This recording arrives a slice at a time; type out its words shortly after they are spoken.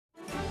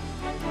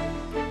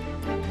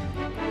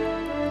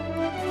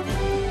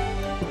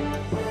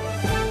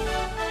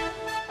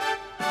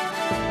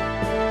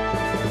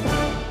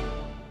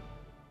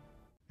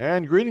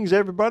And greetings,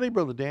 everybody.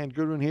 Brother Dan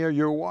Goodwin here.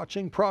 You're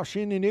watching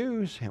Prosciutto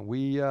News, and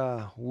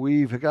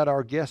we've got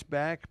our guest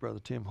back.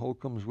 Brother Tim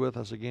Holcomb's with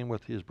us again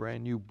with his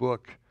brand new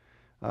book,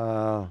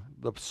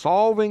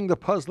 Solving the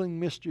Puzzling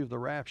Mystery of the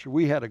Rapture.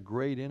 We had a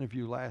great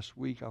interview last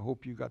week. I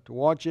hope you got to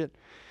watch it.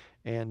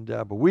 And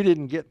but we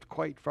didn't get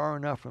quite far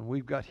enough, and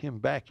we've got him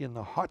back in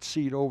the hot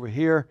seat over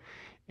here.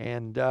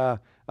 And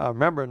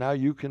remember, now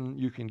you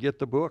can get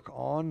the book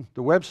on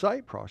the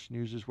website, Prosciutto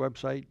News'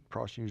 website,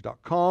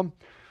 prosciuttonews.com.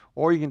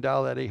 Or you can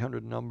dial that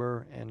 800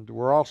 number, and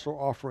we're also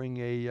offering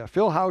a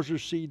Phil Hauser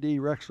CD.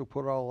 Rex will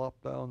put it all up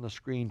on the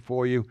screen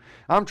for you.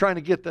 I'm trying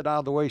to get that out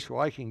of the way so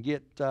I can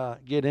get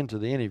into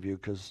the interview,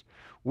 because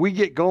we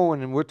get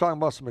going and we're talking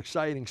about some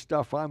exciting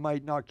stuff. I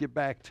might not get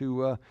back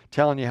to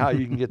telling you how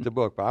you can get the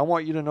book, but I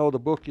want you to know the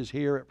book is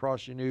here at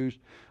Prosciutto News,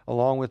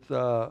 along with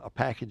a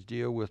package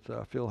deal with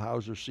Phil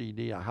Hauser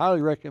CD. I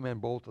highly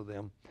recommend both of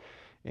them.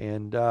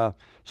 And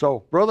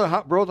so Brother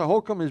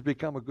Holcomb has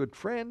become a good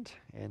friend,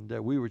 and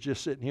we were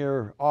just sitting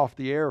here off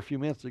the air a few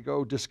minutes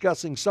ago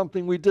discussing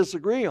something we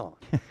disagree on.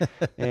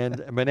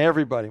 And I mean,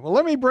 everybody. Well,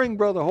 let me bring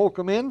Brother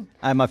Holcomb in.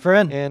 Hi, my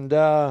friend. And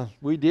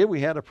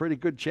we had a pretty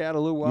good chat a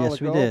little while ago.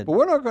 Yes, we did. But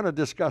we're not going to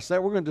discuss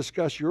that. We're going to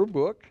discuss your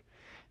book.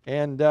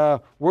 And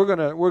we're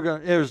gonna.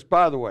 It was,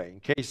 by the way, in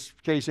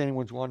case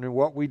anyone's wondering,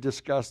 what we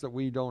discussed that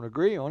we don't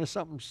agree on is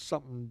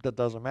something that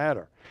doesn't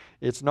matter.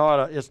 It's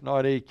not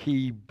a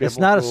key biblical It's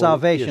not a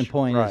salvation issue.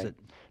 point, Right. is it?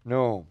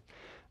 No.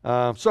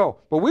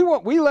 But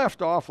we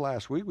left off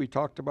last week. We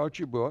talked about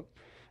your book.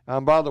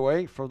 By the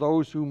way, for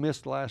those who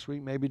missed last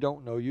week, maybe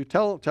don't know you,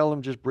 tell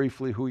them just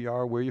briefly who you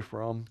are, where you're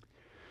from.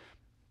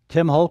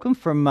 Tim Holcomb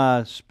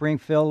from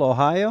Springfield,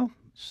 Ohio,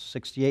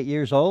 68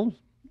 years old.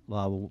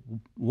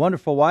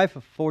 Wonderful wife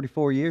of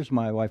 44 years,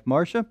 my wife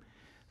Marcia.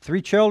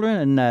 3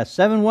 children and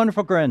 7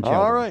 wonderful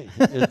grandchildren. All right.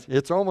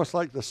 It's almost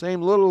like the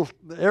same little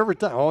every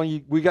time. Oh,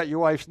 we got your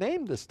wife's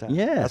name this time.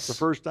 Yes. That's the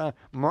first time.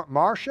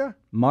 Marcia?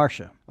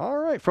 Marcia. All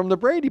right. From the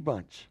Brady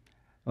Bunch.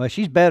 Well,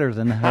 she's better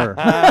than her.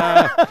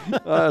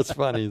 That's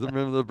funny.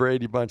 Remember the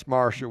Brady Bunch?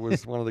 Marcia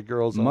was one of the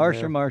girls on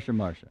there.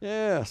 Marcia.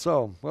 Yeah.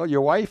 So, well,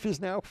 your wife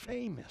is now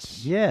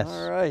famous. Yes.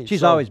 All right.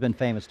 She's always been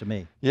famous to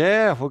me.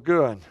 Yeah. Well,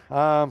 good.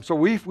 So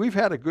we've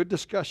had a good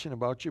discussion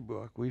about your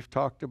book. We've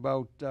talked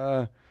about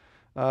the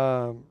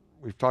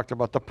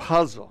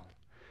puzzle,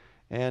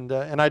 and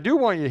I do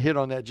want you to hit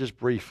on that just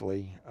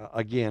briefly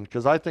again,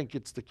 because I think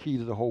it's the key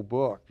to the whole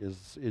book.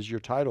 Is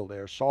your title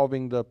there,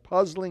 Solving the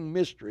Puzzling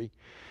Mystery?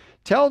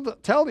 Tell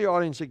the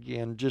audience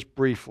again, just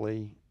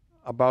briefly,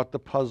 about the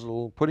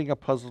puzzle, putting a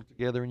puzzle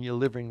together in your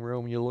living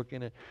room. You're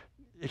looking at.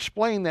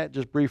 Explain that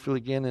just briefly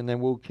again, and then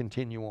we'll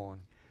continue on.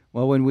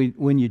 Well,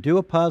 when you do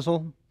a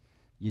puzzle,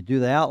 you do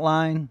the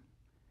outline,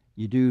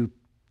 you do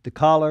the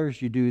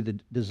colors, you do the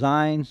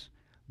designs,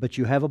 but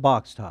you have a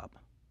box top,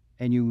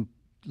 and you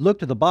look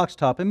to the box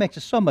top. It makes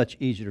it so much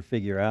easier to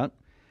figure out.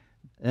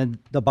 And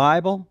the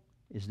Bible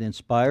is the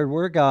inspired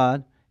Word of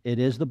God. It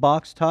is the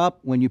box top.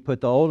 When you put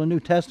the Old and New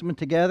Testament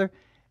together,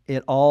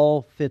 it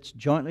all fits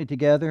jointly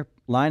together,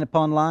 line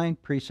upon line,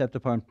 precept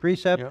upon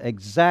precept, Yep.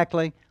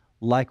 Exactly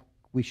like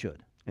we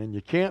should. And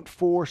you can't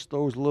force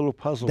those little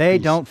puzzle They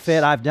pieces. don't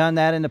fit. I've done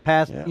that in the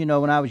past, Yeah.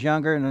 when I was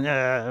younger.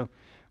 And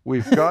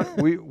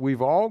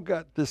We've all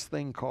got this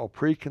thing called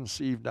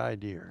preconceived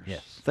ideas.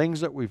 Yes.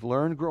 Things that we've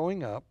learned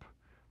growing up,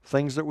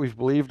 things that we've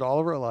believed all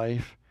of our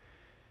life,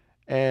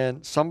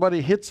 and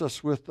somebody hits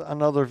us with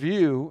another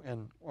view,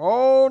 and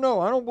oh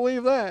no, I don't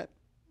believe that.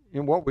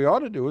 And what we ought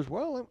to do is,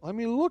 well, let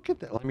me look at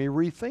that. Let me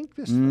rethink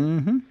this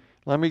thing. Mm-hmm.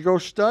 Let me go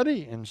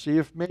study and see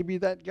if maybe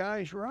that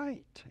guy's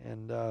right.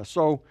 And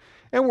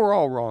and we're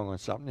all wrong on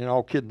something.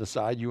 All kidding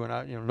aside, you and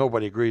I,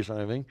 nobody agrees on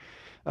anything.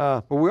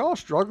 But we all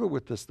struggle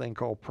with this thing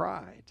called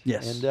pride.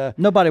 Yes. And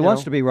nobody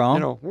wants to be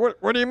wrong.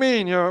 What do you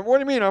mean? What do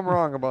you mean I'm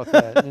wrong about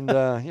that? And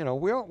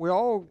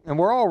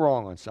we're all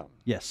wrong on something.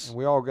 Yes. And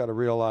we all got to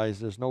realize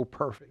there's no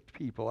perfect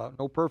people out,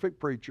 no perfect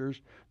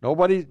preachers.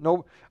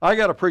 I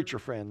got a preacher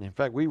friend. In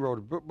fact, we wrote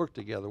a book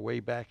together way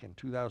back in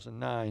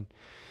 2009.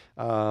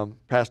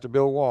 Pastor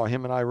Bill Wall,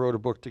 him and I wrote a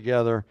book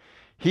together.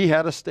 He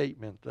had a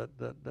statement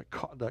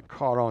that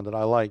caught on that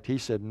I liked. He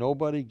said,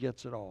 "Nobody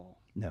gets it all."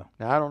 No.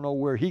 Now, I don't know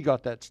where he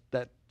got that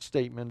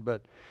statement,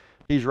 but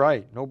he's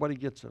right. Nobody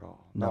gets it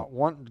all. No. Not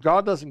one.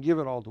 God doesn't give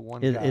it all to one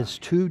guy. It's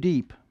too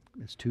deep.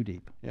 It's too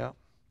deep. Yeah.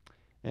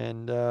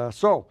 And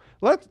so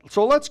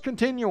let's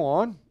continue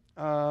on.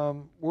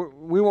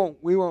 We won't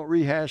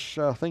rehash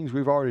things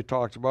we've already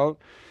talked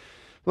about.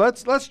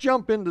 Let's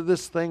jump into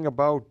this thing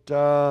about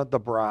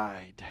the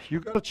bride.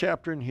 You got a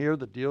chapter in here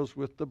that deals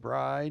with the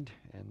bride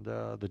and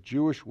the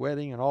Jewish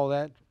wedding and all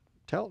that.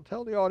 Tell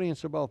the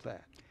audience about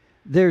that.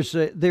 There's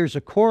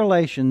a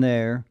correlation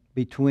there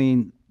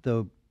between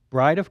the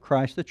bride of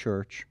Christ, the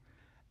church,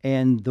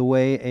 and the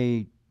way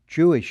a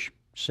Jewish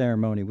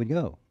ceremony would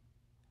go.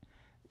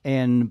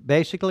 And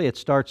basically it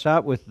starts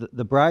out with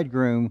the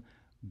bridegroom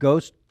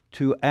goes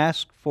to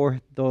ask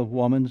for the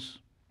woman's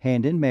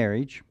hand in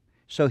marriage,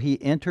 so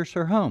he enters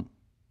her home.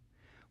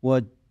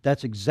 Well,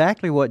 that's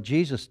exactly what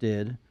Jesus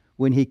did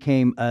when he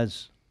came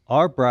as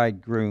our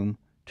bridegroom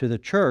to the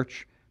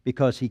church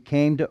because he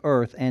came to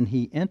earth and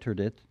he entered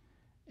it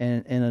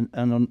in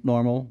a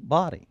normal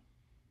body.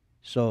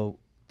 So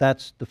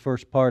that's the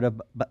first part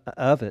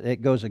of it.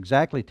 It goes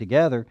exactly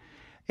together.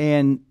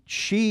 And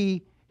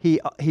he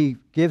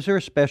gives her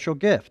a special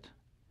gift.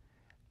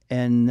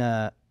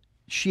 And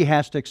she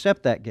has to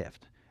accept that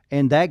gift.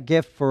 And that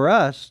gift for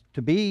us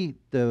to be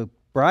the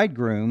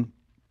bridegroom,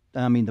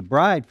 the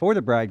bride for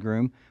the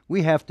bridegroom,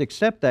 we have to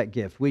accept that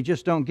gift. We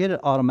just don't get it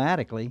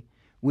automatically.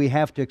 We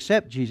have to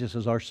accept Jesus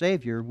as our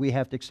Savior. We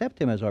have to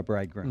accept Him as our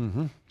bridegroom.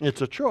 Mm-hmm.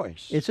 It's a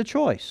choice. It's a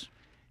choice.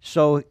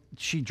 So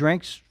she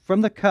drinks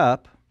from the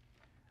cup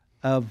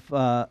of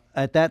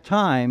at that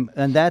time,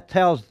 and that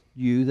tells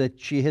you that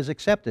she has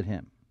accepted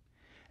Him.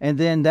 And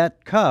then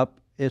that cup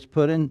is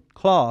put in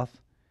cloth,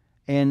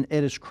 and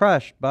it is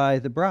crushed by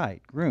the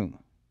bridegroom.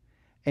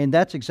 And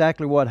that's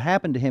exactly what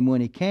happened to him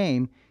when he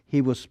came.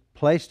 He was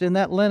placed in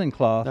that linen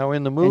cloth. Now,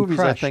 in the movies,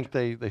 I think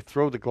they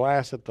throw the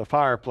glass at the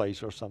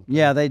fireplace or something.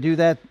 Yeah, they do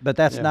that, but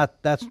that's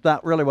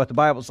not really what the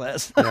Bible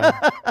says.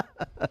 Yeah.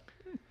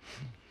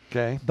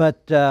 Okay.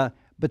 But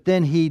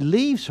then he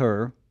leaves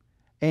her,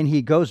 and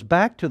he goes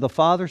back to the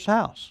Father's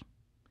house.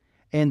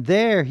 And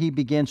there he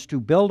begins to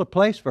build a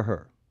place for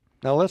her.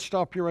 Now, let's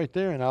stop you right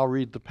there, and I'll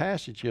read the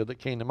passage here that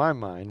came to my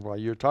mind while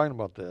you're talking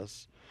about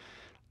this.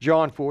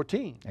 John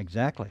 14.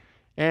 Exactly.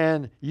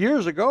 And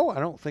years ago, I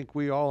don't think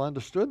we all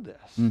understood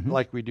this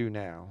like we do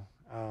now.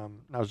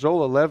 Now,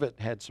 Zola Levitt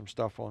had some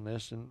stuff on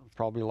this, and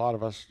probably a lot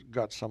of us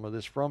got some of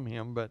this from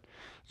him, but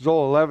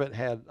Zola Levitt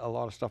had a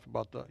lot of stuff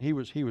about he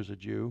was a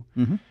Jew,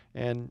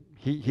 and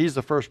he's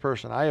the first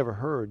person I ever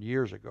heard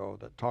years ago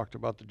that talked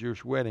about the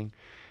Jewish wedding.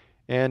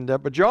 And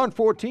but John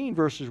 14,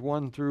 verses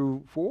 1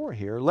 through 4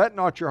 here, let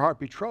not your heart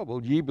be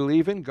troubled. Ye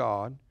believe in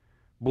God,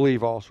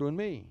 believe also in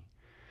me.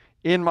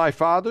 In my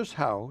Father's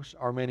house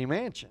are many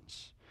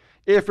mansions.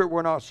 If it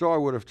were not so, I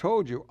would have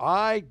told you.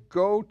 I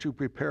go to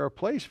prepare a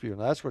place for you.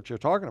 Now, that's what you're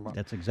talking about.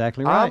 That's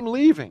exactly right. I'm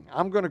leaving.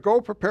 I'm going to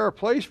go prepare a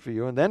place for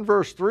you. And then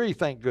verse 3,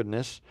 thank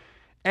goodness.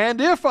 And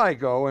if I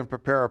go and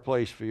prepare a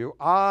place for you,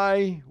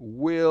 I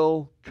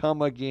will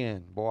come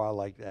again. Boy, I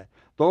like that.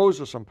 Those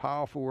are some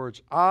powerful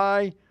words.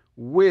 I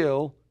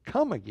will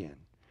come again.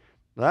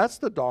 That's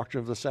the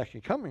doctrine of the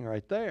second coming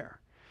right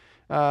there.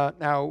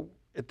 Now,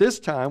 at this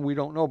time, we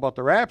don't know about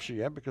the rapture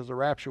yet because the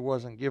rapture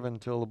wasn't given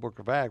until the book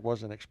of Acts,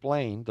 wasn't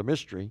explained, the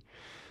mystery.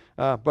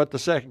 But the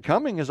second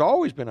coming has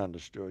always been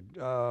understood.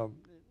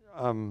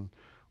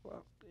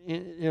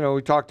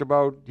 We talked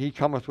about he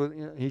cometh with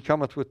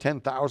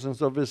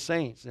 10,000s of his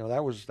saints.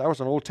 That was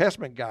an Old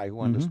Testament guy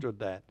who understood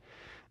that.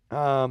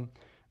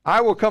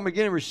 I will come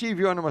again and receive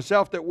you unto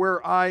myself, that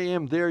where I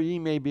am, there ye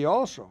may be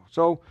also.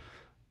 So,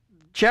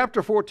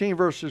 chapter 14,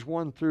 verses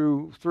 1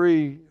 through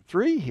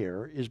 3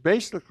 here is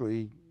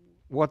basically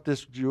what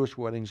this Jewish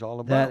wedding's all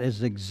about. That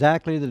is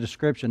exactly the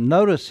description.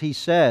 Notice he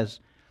says,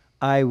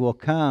 I will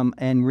come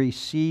and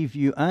receive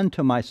you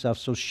unto myself.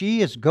 So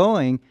she is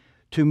going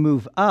to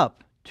move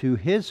up to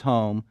his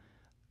home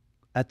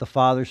at the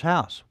Father's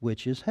house,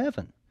 which is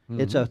heaven.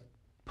 It's a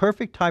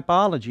perfect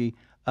typology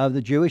of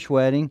the Jewish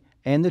wedding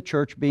and the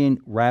church being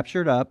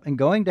raptured up and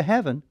going to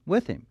heaven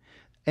with him.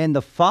 And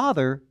the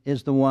Father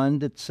is the one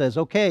that says,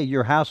 okay,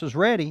 your house is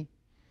ready.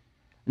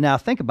 Now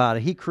think about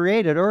it. He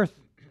created earth.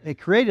 He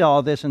created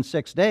all this in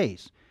 6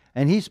 days.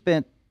 And he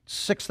spent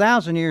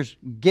 6,000 years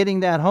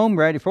getting that home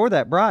ready for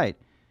that bride.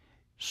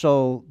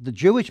 So the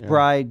Jewish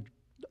bride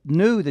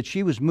knew that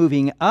she was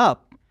moving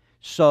up,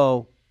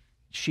 so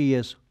she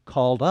is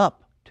called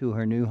up to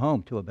her new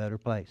home, to a better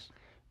place.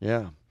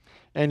 Yeah.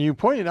 And you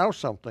pointed out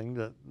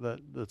something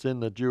that's in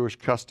the Jewish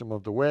custom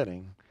of the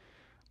wedding.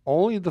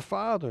 Only the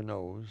father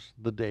knows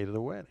the date of the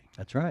wedding.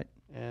 That's right.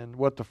 And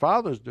what the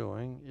father's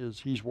doing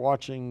is he's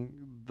watching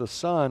the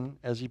son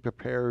as he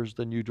prepares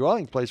the new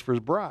dwelling place for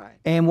his bride.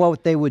 And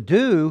what they would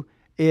do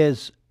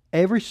is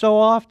every so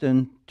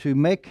often, to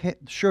make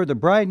sure the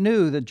bride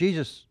knew that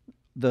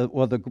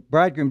the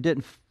bridegroom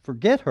didn't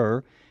forget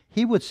her,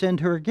 he would send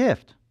her a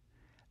gift.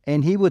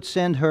 And he would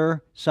send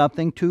her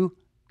something to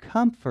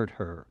comfort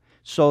her.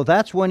 So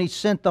that's when he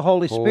sent the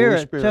Holy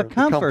Spirit to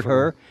comfort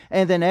her.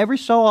 And then every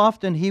so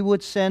often he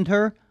would send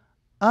her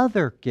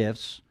other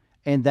gifts.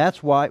 And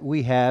that's why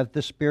we have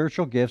the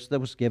spiritual gifts that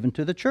was given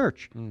to the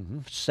church.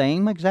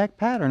 Same exact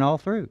pattern all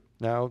through.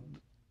 Now,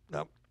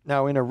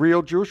 in a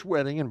real Jewish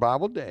wedding in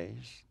Bible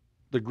days,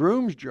 the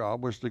groom's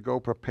job was to go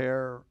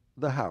prepare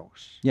the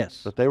house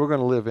that they were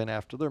going to live in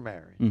after they're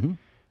married.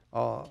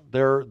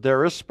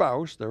 They're a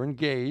spouse, they're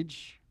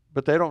engaged,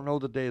 but they don't know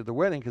the day of the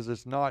wedding because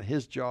it's not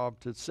his job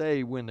to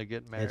say when they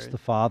get married. It's the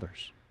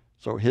father's.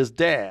 So his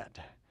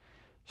dad.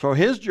 So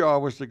his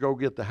job was to go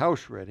get the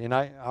house ready. And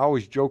I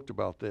always joked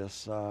about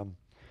this.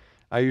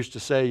 I used to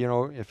say,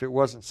 if it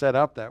wasn't set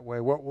up that way,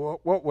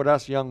 what would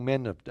us young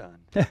men have done?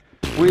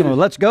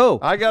 Let's go.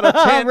 I got a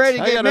tent. Ready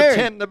to get married. A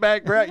tent in the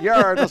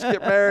backyard. Let's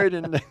get married.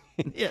 And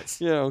yes,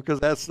 because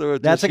that's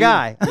a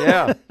guy.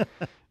 Yeah.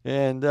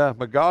 And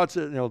but God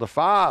said, the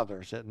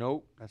father said,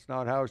 nope, that's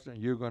not how it's done.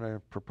 You're going to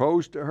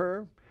propose to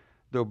her.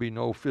 There'll be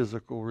no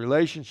physical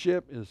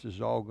relationship. This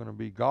is all going to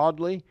be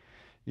godly.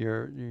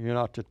 You're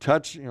not to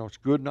touch. It's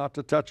good not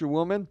to touch a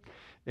woman,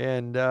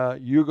 and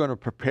you're going to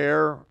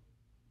prepare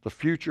the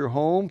future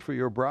home for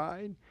your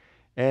bride,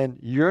 and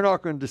you're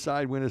not going to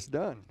decide when it's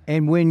done.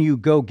 And when you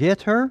go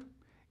get her,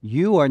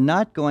 you are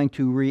not going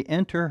to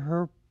re-enter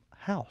her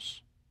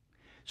house.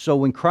 So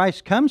when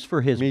Christ comes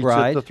for his Meets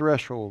bride, at the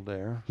threshold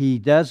there. he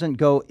doesn't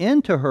go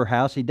into her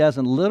house. He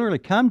doesn't literally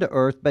come to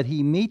earth, but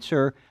he meets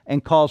her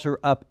and calls her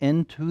up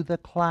into the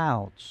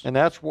clouds. And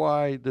that's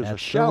why there's a That's the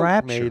shout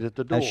rapture. made at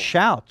the door. A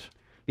shout.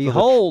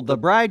 Behold, the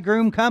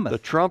bridegroom The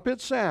cometh. trumpet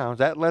sounds.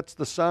 That lets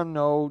the son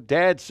know.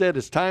 Dad said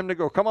it's time to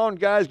go. Come on,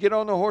 guys, get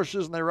on the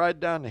horses, and they ride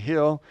down the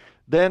hill.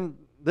 Then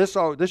this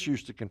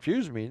used to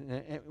confuse me,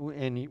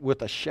 and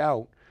with a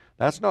shout.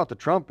 That's not the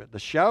trumpet. The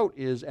shout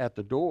is at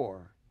the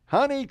door.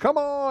 Honey, come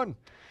on.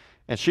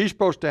 And she's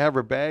supposed to have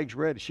her bags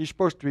ready. She's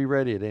supposed to be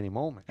ready at any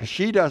moment.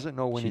 She doesn't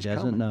know when he's coming.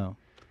 She doesn't know.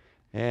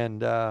 And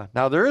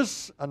now there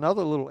is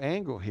another little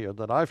angle here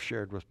that I've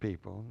shared with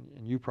people,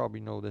 and you probably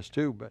know this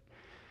too. But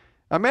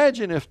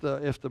imagine if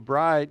the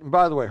bride, and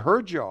by the way,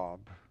 her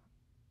job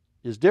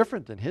is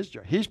different than his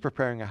job. He's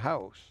preparing a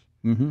house.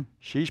 Mm-hmm.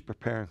 She's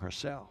preparing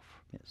herself.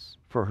 Yes.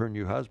 For her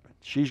new husband.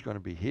 She's going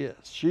to be his.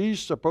 She's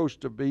supposed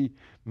to be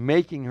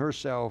making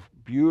herself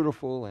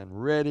beautiful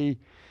and ready,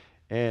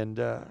 and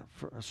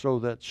so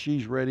that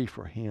she's ready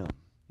for him.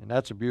 And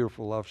that's a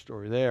beautiful love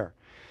story there.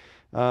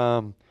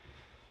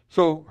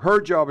 So her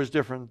job is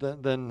different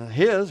than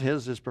his.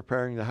 His is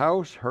preparing the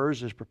house.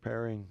 Hers is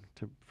preparing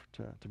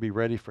to be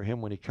ready for him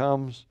when he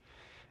comes.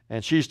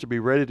 And she's to be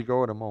ready to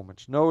go at a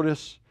moment's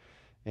notice.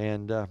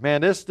 And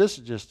man, this is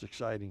just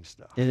exciting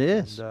stuff. It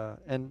is.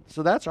 And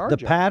so that's our The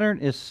job. pattern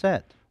is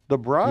set. The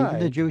bride Even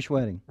the Jewish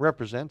wedding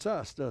represents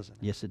us, doesn't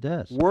it? Yes, it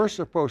does. We're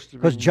supposed to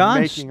be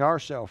making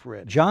ourselves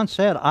ready. John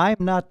said, I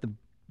am not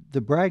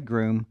the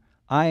bridegroom.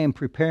 I am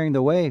preparing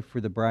the way for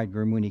the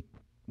bridegroom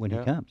when he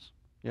comes.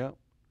 Yeah.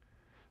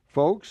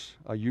 Folks,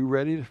 are you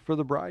ready for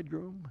the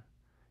bridegroom?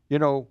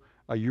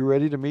 Are you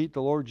ready to meet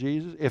the Lord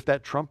Jesus? If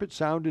that trumpet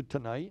sounded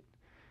tonight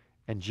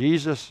and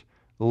Jesus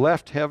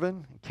left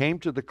heaven, came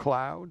to the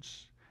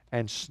clouds,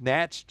 and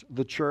snatched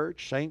the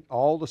church,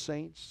 all the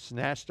saints,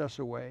 snatched us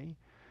away.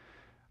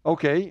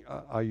 Okay,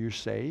 are you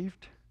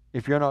saved?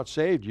 If you're not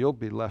saved, you'll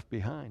be left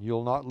behind.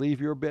 You'll not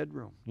leave your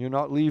bedroom. You'll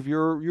not leave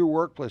your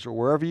workplace or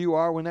wherever you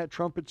are when that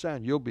trumpet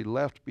sounds. You'll be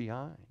left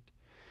behind.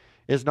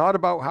 It's not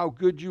about how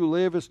good you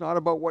live. It's not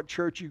about what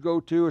church you go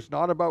to. It's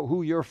not about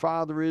who your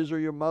father is or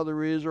your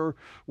mother is or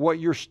what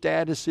your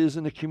status is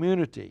in the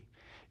community.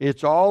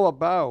 It's all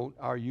about,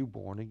 are you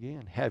born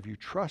again? Have you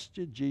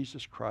trusted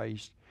Jesus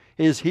Christ?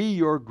 Is he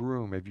your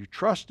groom? Have you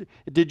trusted?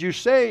 Did you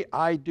say,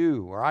 I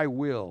do or I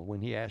will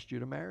when he asked you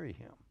to marry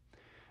him?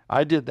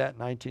 I did that in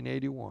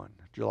 1981,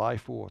 July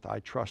 4th. I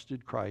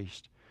trusted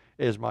Christ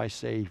as my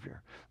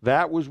Savior.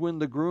 That was when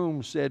the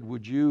groom said,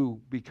 would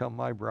you become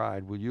my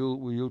bride? Will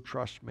you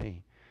trust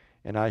me?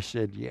 And I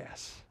said,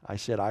 yes. I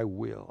said, I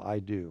will. I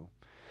do.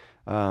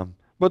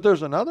 But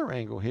there's another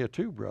angle here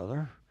too,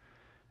 brother.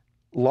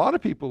 A lot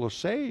of people are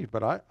saved,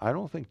 but I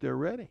don't think they're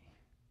ready.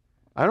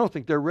 I don't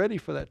think they're ready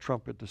for that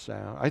trumpet to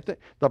sound. I think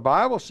the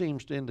Bible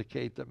seems to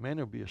indicate that men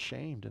will be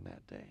ashamed in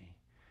that day.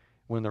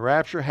 When the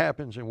rapture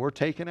happens and we're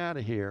taken out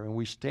of here and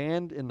we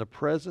stand in the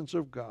presence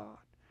of God,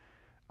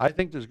 I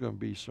think there's going to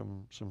be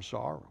some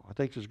sorrow. I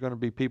think there's going to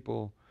be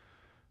people,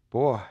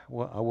 boy,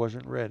 well, I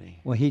wasn't ready.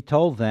 Well, he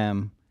told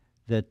them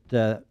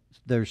that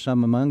there's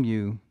some among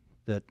you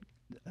that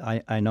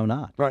I know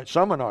not. Right,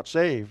 some are not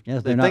saved.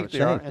 Yes, they they're not think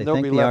saved. they are, and They they'll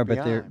think be they are,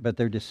 left but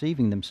they're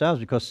deceiving themselves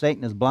because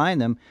Satan has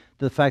blinded them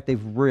to the fact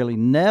they've really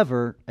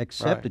never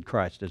accepted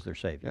Christ as their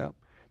Savior. Yeah.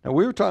 Now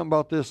we were talking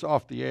about this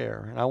off the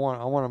air, and I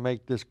want to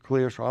make this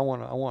clear. So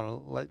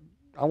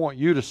I want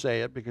you to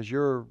say it because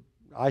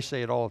I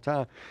say it all the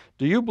time.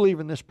 Do you believe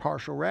in this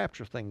partial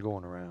rapture thing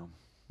going around?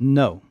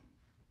 No.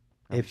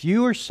 If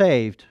you are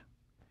saved,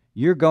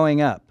 you're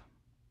going up.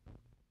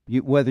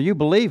 Whether you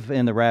believe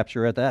in the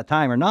rapture at that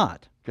time or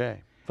not.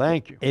 Okay.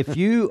 Thank you.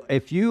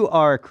 If you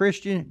are a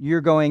Christian,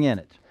 you're going in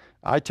it.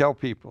 I tell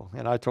people,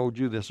 and I told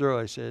you this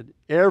earlier, I said,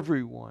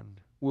 everyone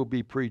will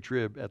be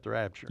pre-trib at the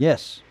rapture.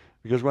 Yes.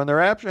 Because when the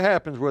rapture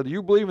happens, whether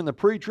you believe in the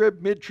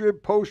pre-trib,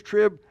 mid-trib,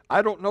 post-trib,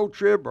 I don't know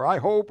trib, or I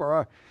hope,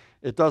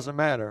 it doesn't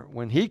matter.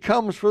 When he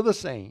comes for the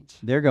saints,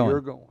 you're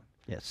going.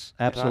 Yes,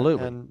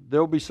 absolutely. And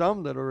there'll be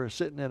some that are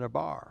sitting in a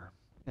bar,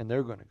 and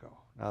they're going to go.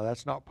 Now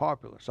that's not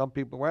popular. Some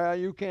people, well,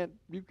 you can't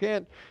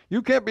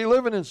be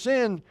living in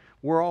sin.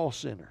 We're all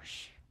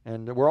sinners,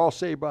 and we're all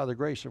saved by the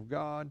grace of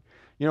God.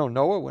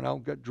 Noah went out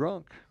and got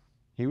drunk.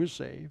 He was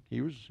saved.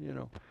 He was,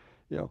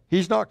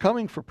 he's not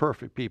coming for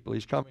perfect people.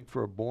 He's coming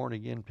for born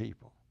again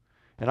people.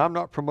 And I'm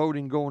not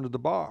promoting going to the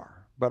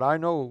bar, but I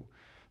know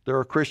there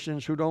are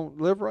Christians who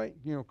don't live right.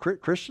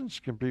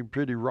 Christians can be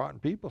pretty rotten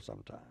people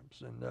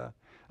sometimes. And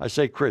I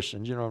say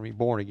Christians,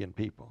 born again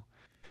people.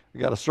 I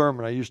got a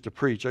sermon I used to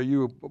preach. Are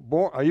you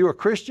a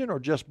Christian or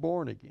just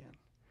born again?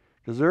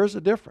 Because there is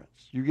a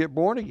difference. You get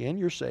born again,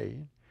 you're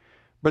saved,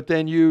 but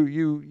then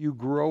you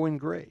grow in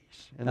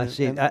grace. And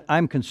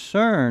I'm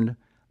concerned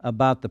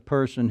about the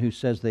person who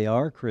says they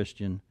are a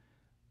Christian,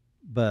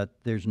 but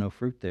there's no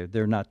fruit there.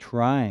 They're not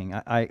trying.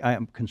 I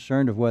am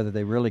concerned of whether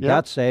they really Yeah.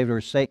 got saved or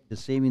Satan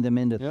deceiving them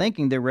into Yeah.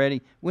 thinking they're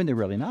ready when they're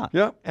really not.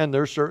 Yeah, and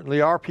there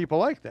certainly are people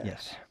like that.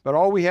 Yes. But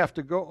all we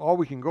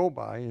can go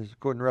by is,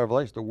 according to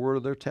Revelation, the word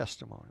of their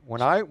testimony.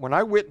 When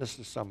I witness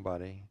to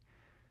somebody,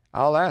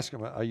 I'll ask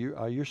them, "Are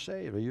you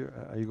saved? Are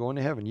you going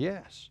to heaven?"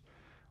 Yes.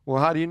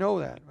 Well, how do you know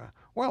that?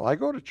 Well, I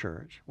go to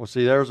church. Well,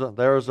 see, there's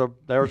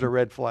a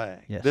red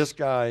flag. Yes. This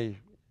guy,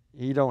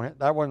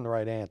 that wasn't the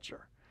right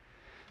answer.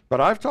 But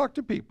I've talked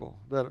to people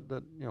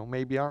that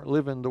maybe aren't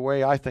living the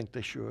way I think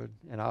they should,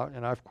 and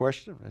I've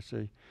questioned them. I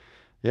say,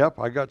 "Yep,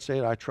 I got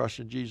saved. I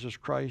trusted Jesus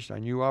Christ. I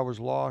knew I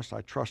was lost.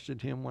 I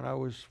trusted Him when I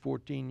was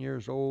 14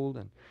 years old,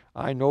 and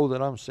I know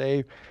that I'm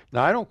saved."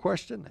 Now, I don't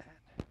question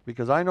that,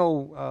 because I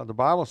know the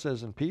Bible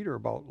says in Peter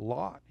about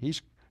Lot.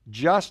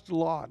 Just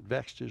Lot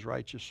vexed his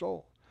righteous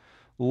soul.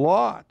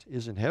 Lot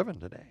is in heaven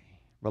today,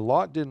 but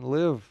Lot didn't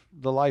live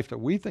the life that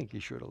we think he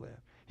should have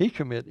lived. He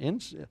commit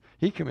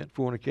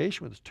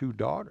fornication with his 2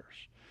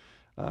 daughters.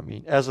 I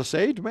mean, as a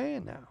saved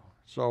man now.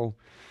 So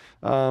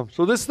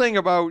this thing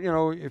about,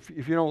 if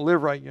you don't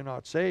live right, you're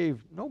not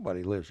saved.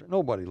 Nobody lives it.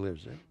 Nobody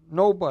lives it.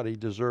 Nobody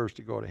deserves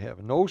to go to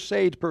heaven. No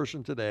saved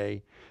person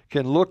today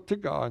can look to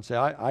God and say,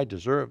 I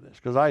deserve this,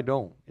 because I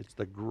don't. It's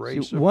the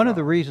grace of God. One of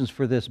the reasons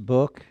for this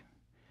book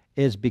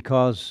is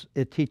because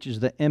it teaches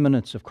the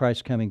imminence of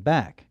Christ coming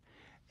back.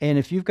 And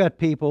if you've got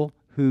people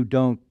who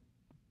don't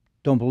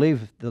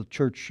believe the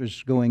church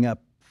is going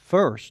up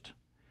first,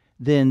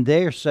 then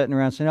they're sitting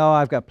around saying, "Oh,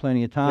 I've got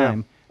plenty of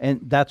time." Yeah.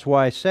 And that's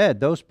why I said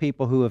those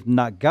people who have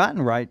not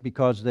gotten right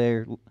because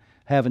they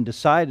haven't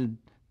decided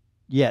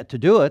yet to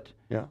do it,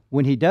 yeah,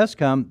 when He does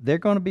come, they're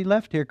going to be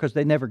left here because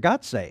they never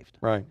got saved.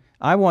 Right.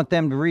 I want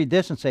them to read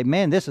this and say,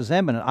 "Man, this is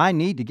imminent. I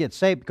need to get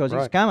saved because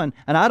He's coming,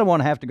 and I don't want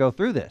to have to go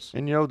through this."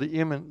 And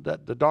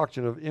the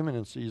doctrine of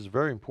imminency is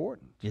very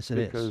important. Yes, it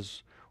is.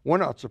 Because we're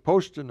not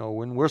supposed to know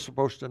when. We're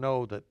supposed to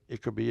know that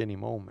it could be any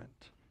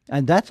moment.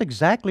 And that's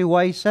exactly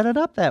why He set it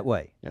up that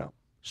way. Yeah.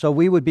 So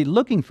we would be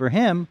looking for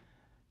Him,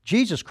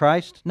 Jesus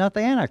Christ, not the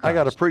Antichrist. I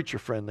got a preacher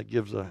friend that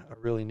gives a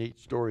really neat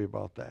story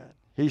about that.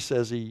 He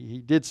says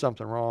he did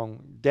something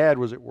wrong. Dad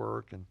was at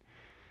work,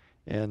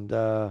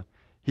 and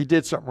he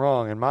did something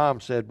wrong, and Mom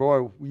said,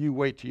 "Boy, you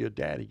wait till your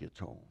daddy gets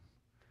home."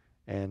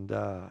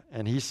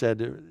 And he said,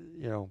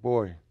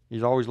 "Boy,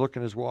 he's always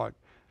looking at his watch.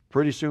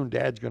 Pretty soon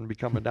Dad's going to be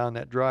coming down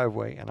that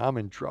driveway, and I'm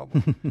in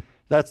trouble."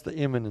 That's the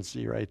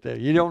imminency right there.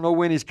 You don't know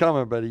when he's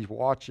coming, but he's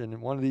watching,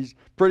 and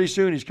pretty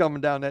soon he's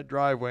coming down that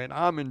driveway, and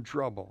I'm in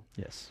trouble.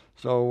 Yes.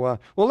 So,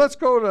 well, let's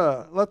go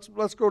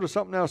to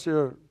something else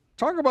here.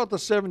 Talk about the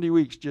 70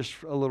 weeks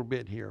just a little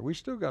bit here. We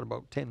still got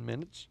about 10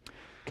 minutes.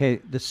 Okay,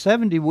 the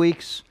 70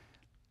 weeks,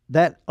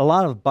 that a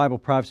lot of Bible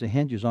prophecy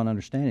hinges on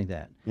understanding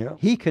that. Yeah.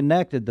 He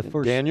connected the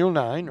first... Daniel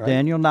 9, right?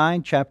 Daniel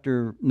 9,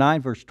 chapter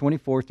 9, verse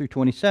 24 through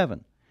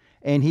 27.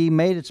 And he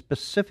made it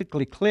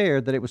specifically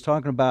clear that it was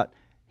talking about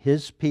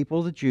His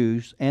people, the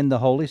Jews, and the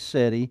holy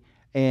city,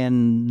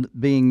 and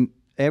being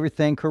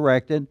everything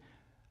corrected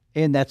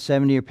in that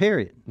 7-year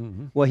period.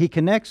 Mm-hmm. Well, he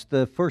connects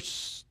the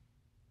first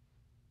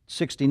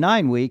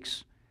 69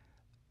 weeks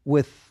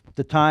with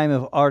the time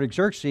of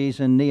Artaxerxes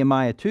and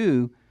Nehemiah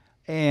 2,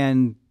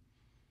 and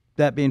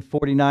that being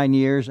 49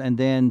 years and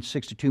then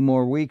 62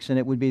 more weeks, and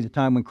it would be the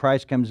time when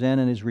Christ comes in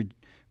and is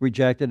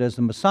rejected as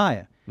the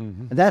Messiah.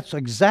 Mm-hmm. And that's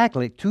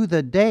exactly to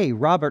the day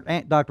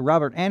Dr.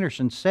 Robert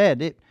Anderson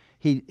said it.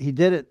 He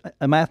did it,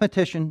 a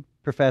mathematician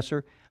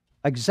professor,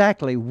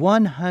 exactly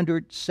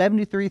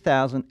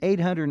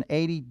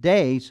 173,880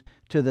 days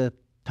to the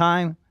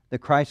time that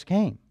Christ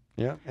came.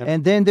 Yeah.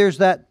 And then there's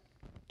that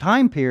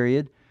time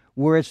period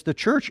where it's the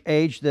church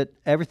age that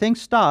everything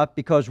stopped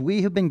because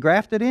we have been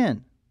grafted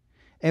in.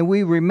 And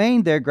we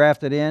remain there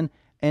grafted in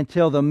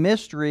until the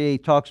mystery he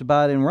talks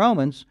about in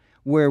Romans,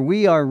 where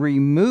we are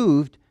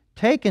removed,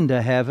 taken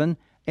to heaven,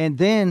 and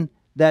then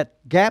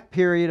that gap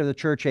period of the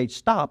church age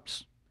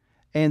stops,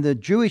 and the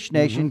Jewish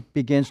nation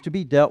begins to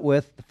be dealt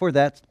with for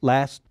that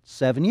last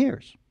 7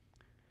 years.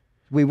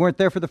 We weren't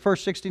there for the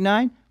first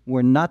 69.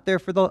 We're not there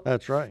for the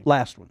That's right.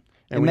 last one.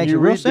 And it when makes you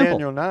it real read simple.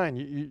 Daniel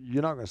 9,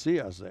 you're not going to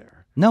see us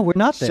there. No, we're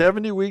not there.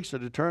 70 weeks are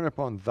to turn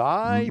upon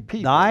thy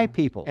people. Thy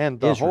people,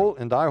 And Israel.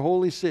 and thy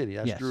holy city.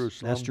 That's Yes,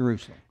 Jerusalem. that's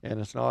Jerusalem. And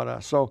it's not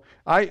us. So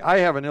I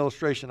have an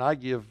illustration I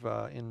give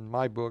in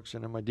my books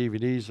and in my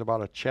DVDs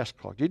about a chess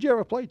clock. Did you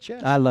ever play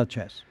chess? I love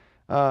chess.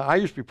 I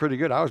used to be pretty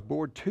good. I was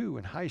board 2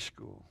 in high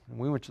school, and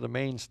we went to the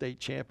Maine state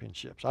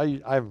championships. I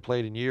haven't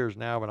played in years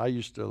now, but I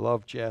used to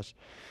love chess,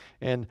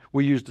 and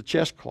we used the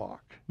chess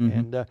clock.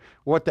 Mm-hmm. And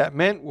what that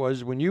meant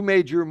was when you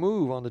made your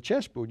move on the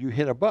chessboard, you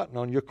hit a button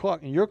on your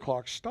clock, and your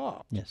clock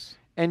stopped. Yes.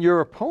 And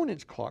your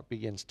opponent's clock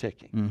begins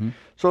ticking. Mm-hmm.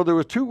 So there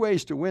were 2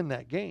 ways to win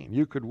that game.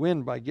 You could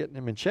win by getting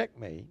him in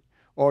checkmate,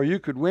 or you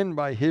could win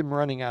by him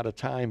running out of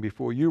time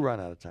before you run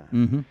out of time.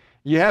 Mm-hmm.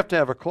 You have to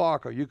have a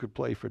clock, or you could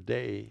play for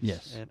days.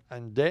 Yes.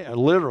 And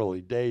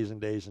literally days and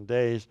days and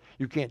days.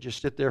 You can't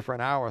just sit there for an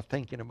hour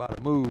thinking about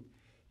a move.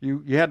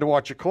 You had to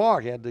watch your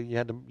clock. You had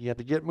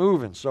to get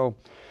moving. So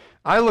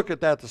I look at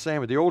that the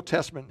same way. The Old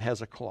Testament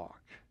has a clock,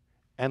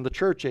 and the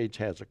church age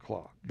has a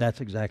clock. That's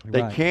exactly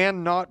They right.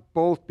 cannot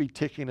both be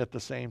ticking at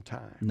the same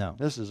time. No.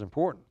 This is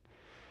important.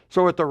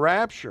 So at the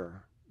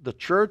rapture, the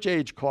church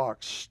age clock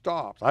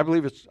stops. I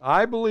believe it's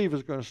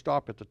going to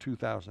stop at the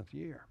 2000th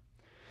year.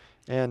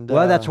 And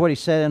Well, that's what he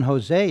said in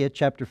Hosea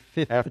chapter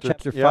 5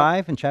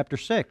 yep. and chapter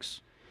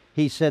 6.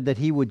 He said that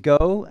he would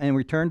go and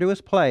return to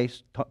his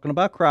place, talking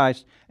about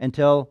Christ,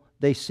 until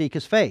they seek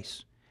his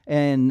face.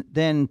 And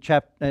then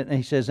and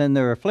he says, in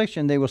their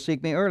affliction, they will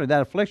seek me early.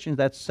 That affliction,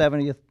 that's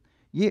 70th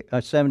year,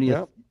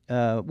 70th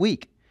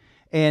week.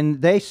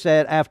 And they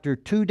said, after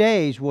 2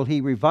 days will he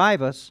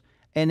revive us,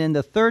 and in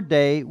the third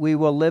day we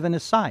will live in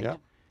his sight. Yep.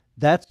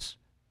 That's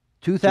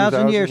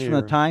 2,000 years from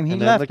the time he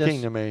left the us.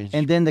 kingdom age.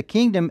 And then the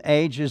kingdom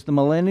age is the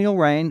millennial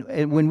reign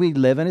when we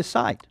live in his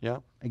sight. Yeah.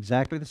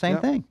 Exactly the same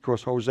thing. Of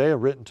course, Hosea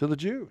written to the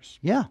Jews.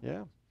 Yeah.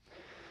 Yeah.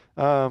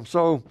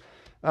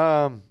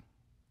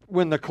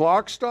 When the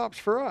clock stops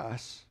for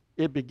us,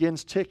 it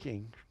begins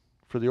ticking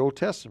for the Old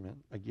Testament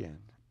again.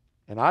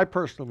 And I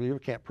personally believe,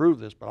 I can't prove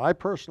this, but I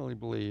personally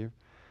believe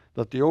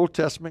that the Old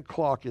Testament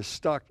clock is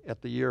stuck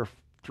at the year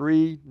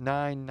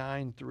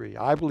 3993.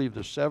 I believe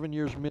there's 7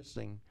 years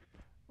missing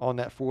on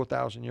that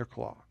 4,000-year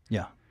clock.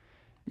 Yeah.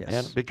 Yes.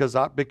 And because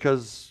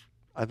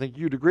I think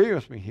you'd agree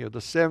with me here, the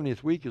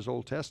 70th week is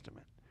Old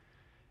Testament.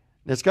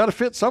 And it's got to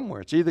fit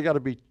somewhere. It's either got to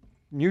be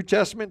New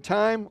Testament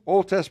time,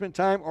 Old Testament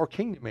time, or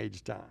Kingdom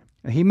Age time.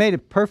 He made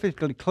it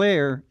perfectly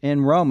clear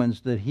in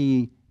Romans that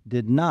he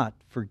did not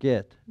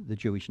forget the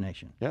Jewish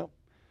nation. Yeah.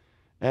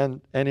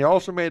 And he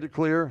also made it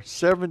clear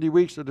 70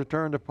 weeks are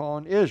determined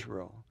upon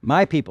Israel.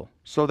 My people.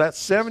 So that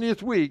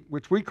 70th week,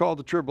 which we call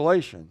the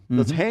tribulation,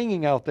 that's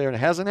hanging out there and it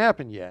hasn't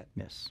happened yet,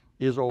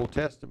 is Old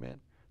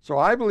Testament. So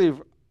I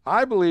believe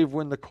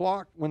when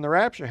the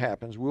rapture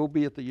happens, we'll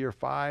be at the year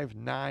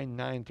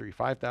 5993,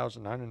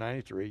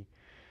 5,993.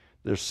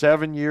 There's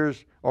 7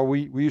 years, or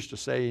we used to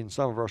say in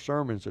some of our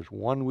sermons, there's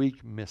 1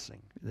 week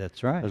missing.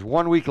 That's right. There's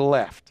 1 week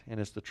left, and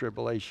it's the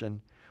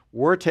tribulation.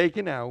 We're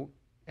taken out,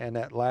 and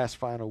that last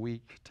final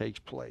week takes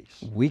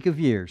place. Week of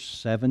years,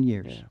 7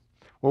 years. Yeah.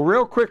 Well,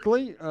 real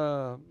quickly,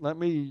 let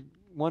me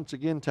once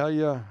again tell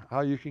you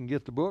how you can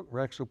get the book.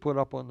 Rex will put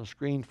up on the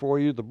screen for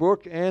you the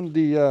book and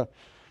the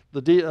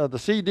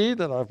CD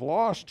that I've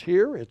lost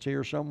here. It's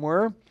here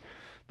somewhere.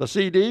 The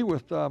CD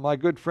with my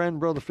good friend,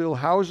 Brother Phil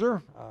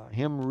Hauser,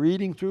 him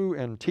reading through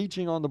and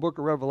teaching on the book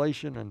of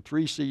Revelation and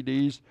 3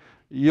 CDs.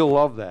 You'll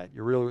love that.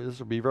 This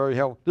will be very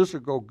helpful. This will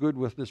go good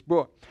with this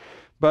book.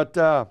 But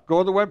go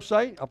to the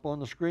website, up on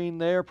the screen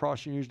there,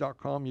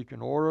 prophecynews.com. You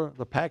can order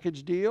the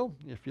package deal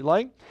if you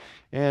like.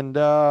 And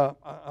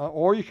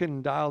or you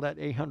can dial that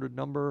 800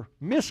 number.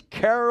 Miss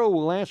Carol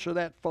will answer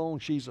that phone.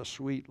 She's a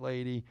sweet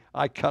lady.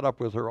 I cut up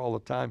with her all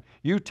the time.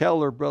 You tell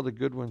her Brother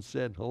Goodwin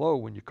said hello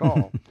when you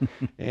call,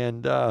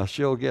 and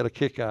she'll get a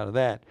kick out of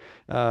that.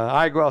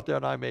 I go out there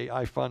and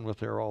I fun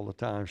with her all the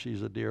time.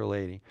 She's a dear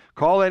lady.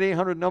 Call that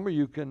 800 number.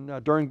 You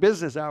can during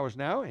business hours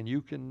now, and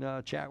you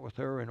can chat with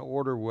her and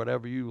order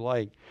whatever you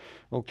like.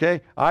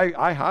 Okay,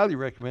 I highly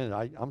recommend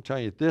it. I'm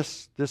telling you,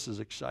 this is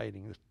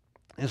exciting.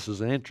 This is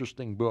an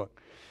interesting book.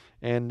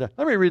 And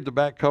let me read the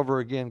back cover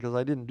again because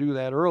I didn't do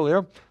that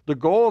earlier. The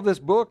goal of this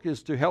book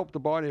is to help the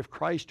body of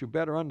Christ to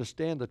better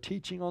understand the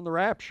teaching on the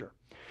rapture.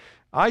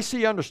 I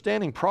see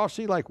understanding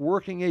prophecy like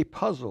working a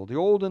puzzle. The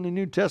Old and the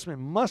New Testament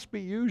must be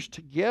used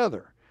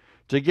together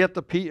to get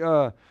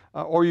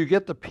or you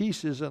get the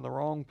pieces in the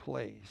wrong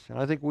place. And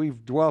I think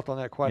we've dwelt on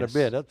that quite a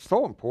bit. That's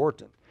so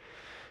important.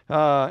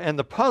 And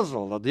the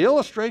puzzle, the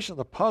illustration of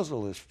the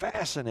puzzle is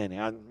fascinating.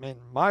 I mean,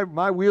 my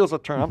wheels are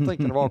turning. I'm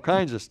thinking of all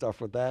kinds of stuff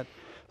with that.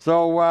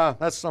 So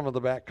that's some of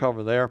the back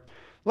cover there.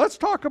 Let's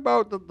talk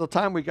about the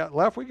time we got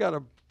left. We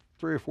got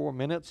 3 or 4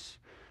 minutes.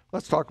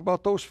 Let's talk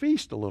about those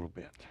feasts a little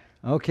bit.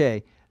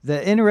 Okay.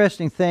 The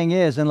interesting thing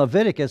is, in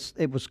Leviticus,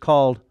 it was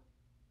called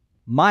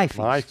my feast.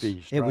 My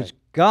feast, It right. was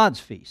God's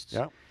feasts.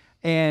 Yeah.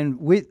 And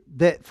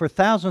for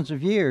thousands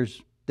of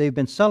years, they've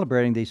been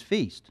celebrating these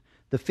feasts.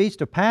 The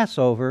Feast of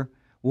Passover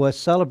was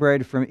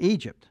celebrated from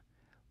Egypt,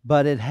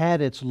 but it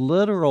had its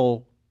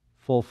literal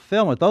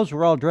fulfillment. Those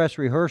were all dress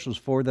rehearsals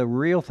for the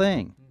real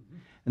thing.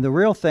 And the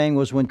real thing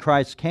was when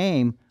Christ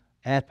came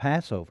at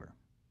Passover.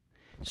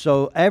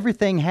 So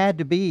everything had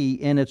to be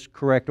in its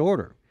correct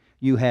order.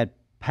 You had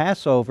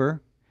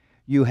Passover,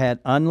 you had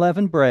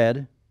unleavened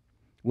bread,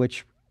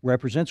 which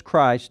represents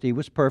Christ. He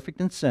was perfect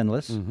and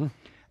sinless.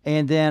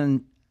 And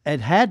then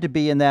it had to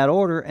be in that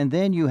order, and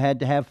then you had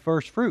to have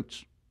first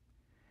fruits.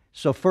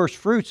 So first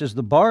fruits is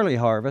the barley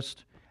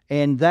harvest,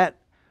 and that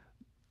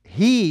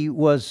he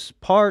was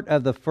part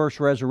of the first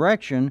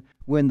resurrection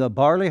when the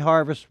barley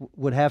harvest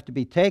would have to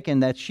be taken.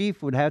 That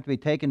sheaf would have to be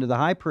taken to the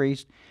high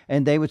priest,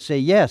 and they would say,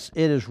 yes,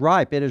 it is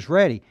ripe, it is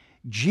ready.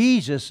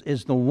 Jesus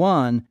is the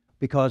one,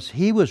 because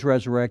he was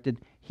resurrected,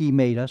 he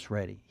made us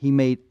ready. He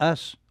made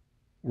us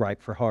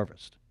ripe for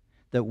harvest,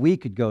 that we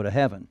could go to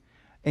heaven.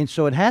 And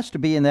so it has to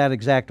be in that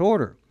exact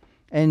order.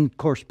 And of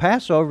course,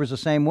 Passover is the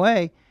same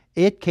way.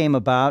 It came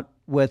about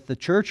with the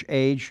church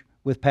age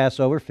with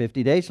Passover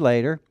 50 days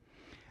later.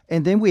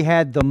 And then we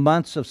had the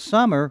months of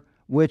summer,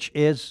 which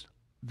is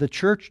the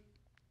church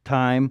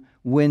time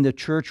when the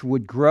church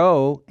would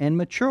grow and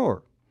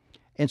mature.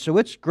 And so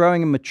it's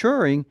growing and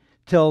maturing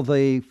till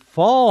the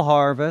fall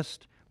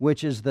harvest,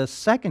 which is the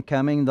second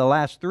coming. The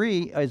last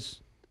three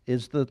is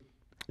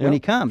when he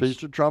comes.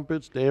 Feast of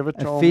Trumpets, Day of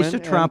Atonement, Feast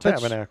of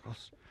Trumpets, and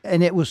Tabernacles.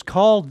 And it was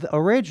called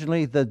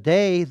originally the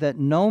day that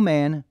no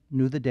man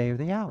knew the day or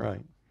the hour.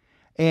 Right.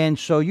 And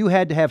so you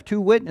had to have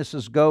two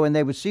witnesses go, and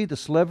they would see the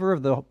sliver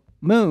of the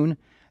moon,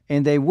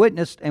 and they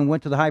witnessed and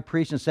went to the high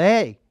priest and say,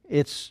 hey,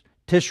 it's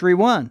Tishri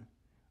 1.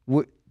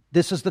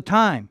 This is the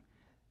time.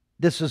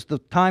 This is the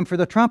time for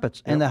the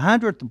trumpets. Yep. And the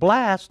 100th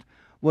blast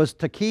was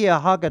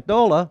Tekiah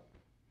Haggadolah,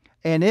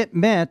 and it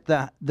meant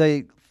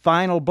the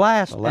final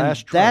blast. The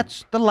last and trump.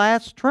 That's the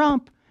last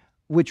trump,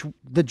 which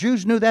the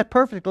Jews knew that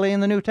perfectly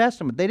in the New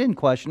Testament. They didn't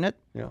question it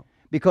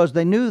because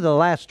they knew the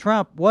last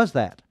trump was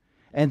that.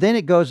 And then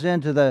it goes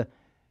into the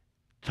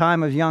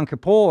time of Yom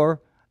Kippur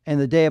and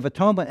the Day of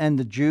Atonement, and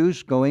the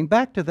Jews going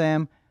back to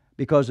them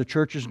because the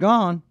church is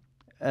gone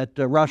at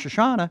Rosh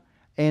Hashanah.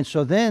 And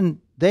so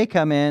then they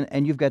come in,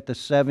 and you've got the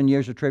 7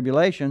 years of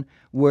tribulation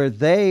where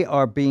they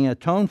are being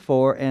atoned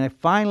for and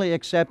finally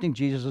accepting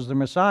Jesus as the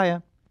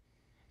Messiah.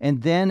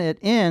 And then it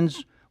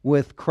ends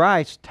with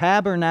Christ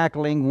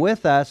tabernacling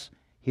with us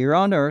here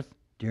on earth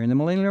during the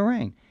millennial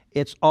reign.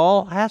 It's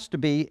all has to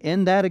be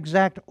in that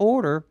exact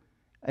order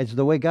as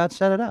the way God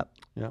set it up.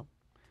 Yeah.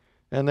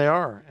 And they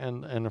are.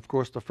 And of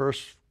course the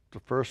first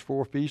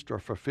four feasts are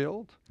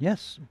fulfilled.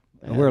 Yes.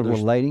 And We're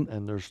waiting.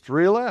 And there's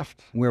 3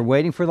 left. We're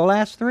waiting for the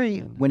last 3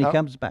 when he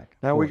comes back.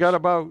 Now we got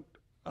about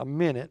a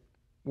minute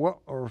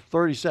or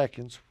 30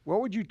 seconds. What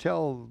would you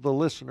tell the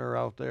listener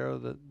out there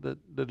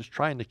that is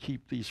trying to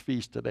keep these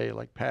feasts today?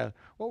 Like,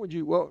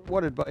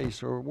 what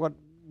advice or what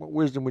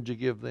wisdom would you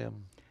give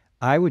them?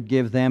 I would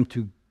give them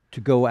to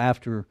go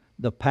after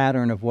the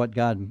pattern of what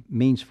God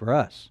means for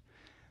us.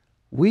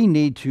 We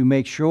need to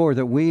make sure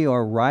that we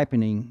are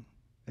ripening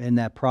in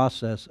that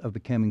process of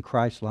becoming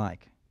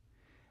Christ-like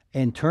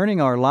and turning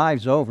our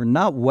lives over,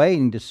 not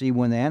waiting to see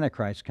when the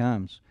Antichrist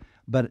comes,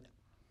 but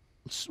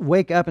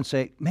wake up and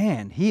say,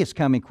 man, he is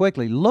coming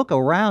quickly. Look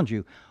around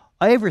you.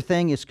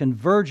 Everything is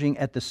converging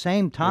at the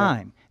same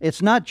time. Yeah.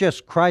 It's not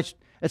just Christ.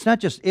 It's not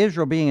just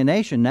Israel being a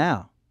nation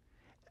now.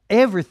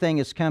 Everything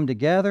has come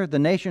together. The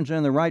nations are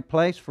in the right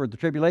place for the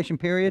tribulation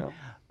period. Yeah.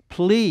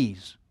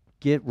 Please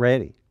get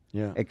ready.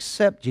 Yeah.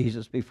 Accept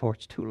Jesus before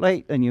it's too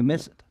late and you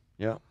miss it.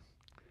 Yeah.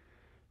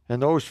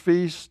 And those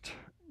feasts,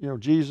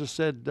 Jesus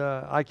said,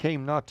 I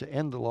came not to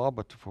end the law,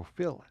 but to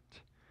fulfill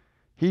it.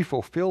 He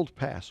fulfilled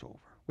Passover.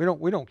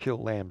 We don't kill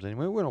lambs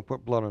anymore. We don't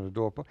put blood on the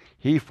doorpost.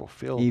 He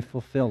fulfilled it. He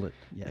fulfilled it,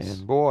 yes.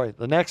 And boy,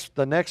 the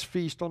next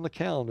feast on the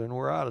calendar, and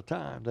we're out of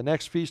time, the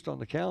next feast on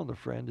the calendar,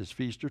 friend, is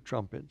Feast of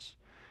Trumpets.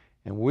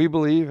 And we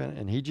believe,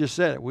 and he just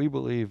said it, we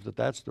believe that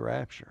that's the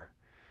rapture.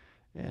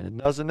 And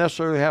it doesn't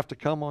necessarily have to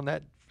come on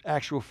that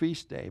actual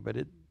feast day, but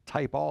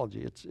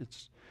typology,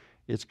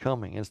 it's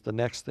coming. It's the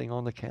next thing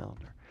on the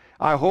calendar.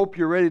 I hope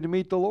you're ready to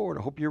meet the Lord.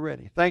 I hope you're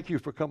ready. Thank you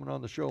for coming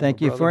on the show.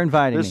 Thank you for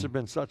inviting me. This has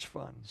been such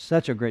fun.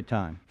 Such a great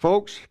time.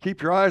 Folks,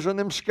 keep your eyes on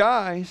them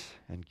skies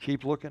and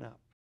keep looking up.